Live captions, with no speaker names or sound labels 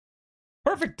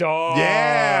Perfect Dark.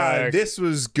 Yeah, this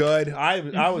was good.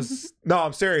 I was no,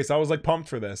 I'm serious. I was like pumped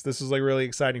for this. This was like really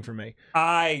exciting for me.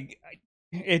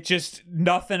 It just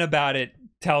nothing about it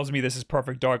tells me this is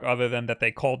Perfect Dark other than that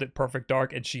they called it Perfect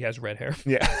Dark and she has red hair.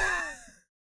 Yeah.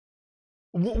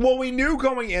 Well, we knew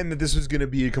going in that this was going to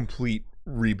be a complete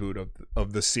reboot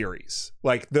of the series.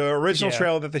 Like the original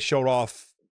trailer that they showed off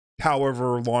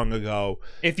however long ago.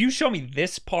 If you show me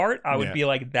this part, I would be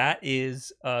like, that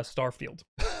is Starfield.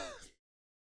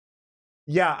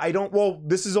 Yeah, I don't. Well,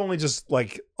 this is only just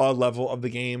like a level of the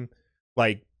game.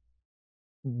 Like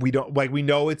we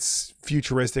know it's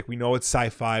futuristic. We know it's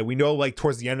sci-fi. We know like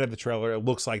towards the end of the trailer, it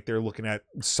looks like they're looking at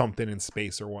something in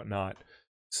space or whatnot.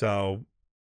 So,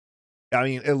 I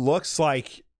mean, it looks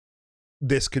like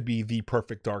this could be the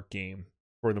Perfect Dark game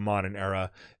for the modern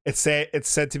era. It's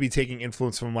said to be taking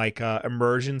influence from like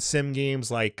immersion sim games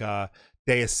like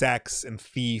Deus Ex and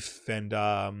Thief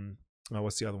and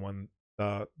what's the other one?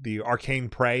 The Arcane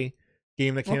Prey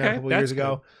game that came out a couple years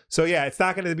ago. So yeah, it's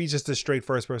not going to be just a straight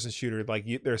first-person shooter. Like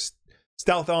there's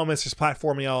stealth elements, there's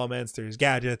platforming elements, there's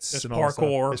gadgets, there's and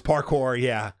parkour. There's parkour,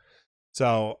 yeah.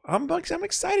 So I'm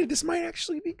excited. This might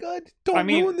actually be good. Don't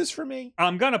ruin this for me.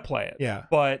 I'm gonna play it. Yeah,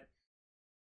 but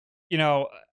you know,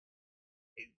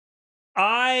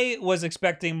 I was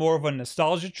expecting more of a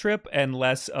nostalgia trip and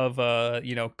less of a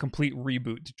complete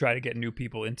reboot to try to get new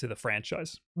people into the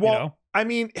franchise. Well, I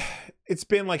mean, it's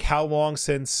been like how long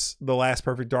since the last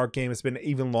Perfect Dark game? It's been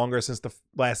even longer since the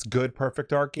last good Perfect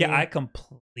Dark game. Yeah, I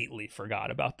completely forgot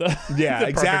about the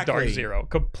exactly. Perfect Dark Zero.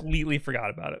 Completely forgot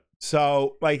about it.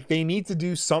 So like they need to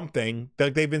do something.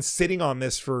 Like they've been sitting on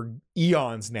this for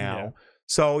eons now. Yeah.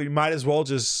 So you might as well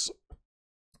just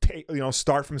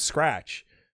start from scratch.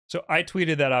 So I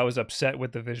tweeted that I was upset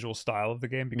with the visual style of the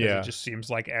game because it just seems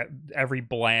like every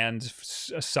bland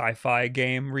sci-fi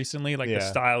game recently, like the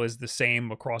style is the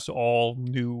same across all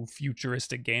new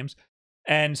futuristic games.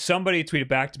 And somebody tweeted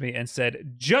back to me and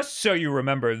said, just so you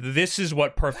remember, this is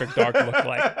what Perfect Dark looked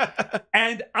like.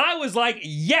 And I was like,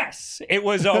 yes, it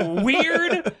was a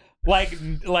weird,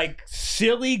 like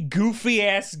silly, goofy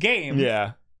ass game.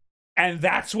 Yeah. And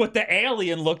that's what the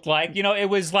alien looked like. It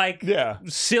was like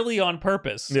silly on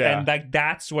purpose. Yeah. And like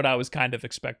that's what I was kind of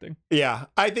expecting. Yeah.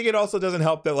 I think it also doesn't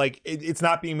help that like it's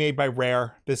not being made by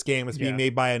Rare. This game is being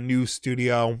made by a new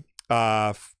studio,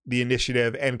 the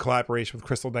Initiative, and collaboration with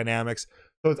Crystal Dynamics.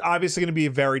 So it's obviously going to be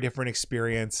a very different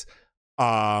experience.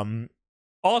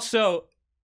 Also,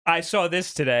 I saw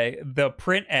this today, the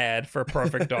print ad for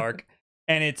Perfect Dark,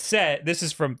 and it said, this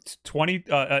is from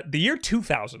the year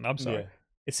 2000. I'm sorry. Yeah.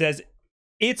 It says,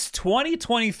 it's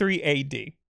 2023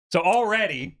 AD. So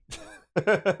already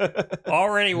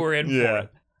we're in for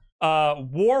it.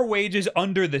 War wages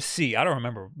under the sea. I don't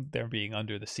remember there being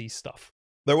under the sea stuff.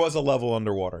 There was a level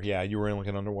underwater. Yeah, you were in like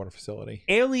an underwater facility.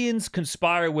 Aliens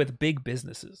conspire with big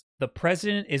businesses. The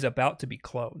president is about to be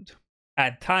cloned.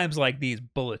 At times like these,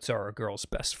 bullets are a girl's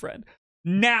best friend.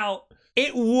 Now,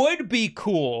 it would be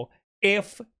cool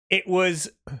if it was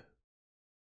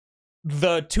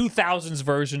the 2000s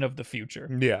version of the future.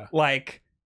 Yeah. Like,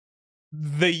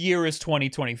 the year is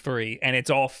 2023, and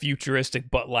it's all futuristic,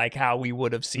 but like how we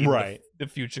would have seen the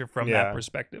future from that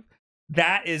perspective.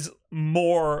 That is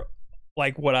more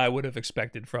like what I would have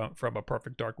expected from a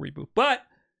Perfect Dark reboot. But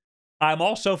I'm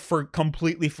also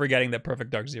completely forgetting that Perfect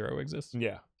Dark Zero exists.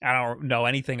 Yeah. I don't know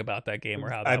anything about that game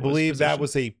or how that I believe was that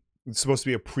was supposed to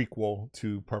be a prequel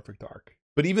to Perfect Dark.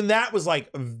 But even that was like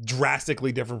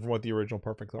drastically different from what the original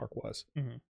Perfect Dark was.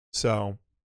 Mm-hmm. So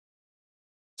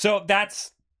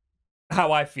that's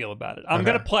how I feel about it. I'm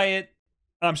going to play it.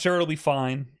 I'm sure it'll be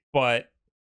fine, but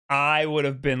I would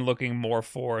have been looking more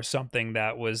for something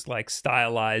that was like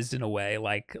stylized in a way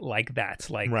like that.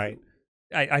 Like, right.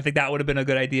 I think that would have been a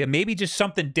good idea. Maybe just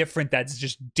something different that's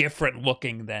just different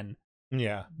looking than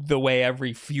the way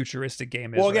every futuristic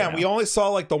game is. Well, again, we only saw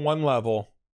like the one level.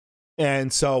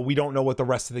 And so we don't know what the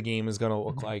rest of the game is going to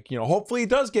look like. Hopefully it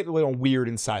does get a little weird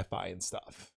in sci-fi and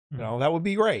stuff. That would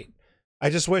be great. I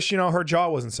just wish, her jaw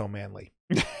wasn't so manly.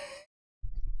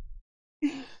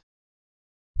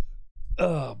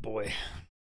 Oh, boy.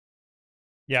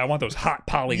 Yeah, I want those hot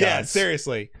polygons. Yeah,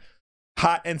 seriously.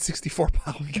 Hot N64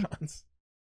 polygons.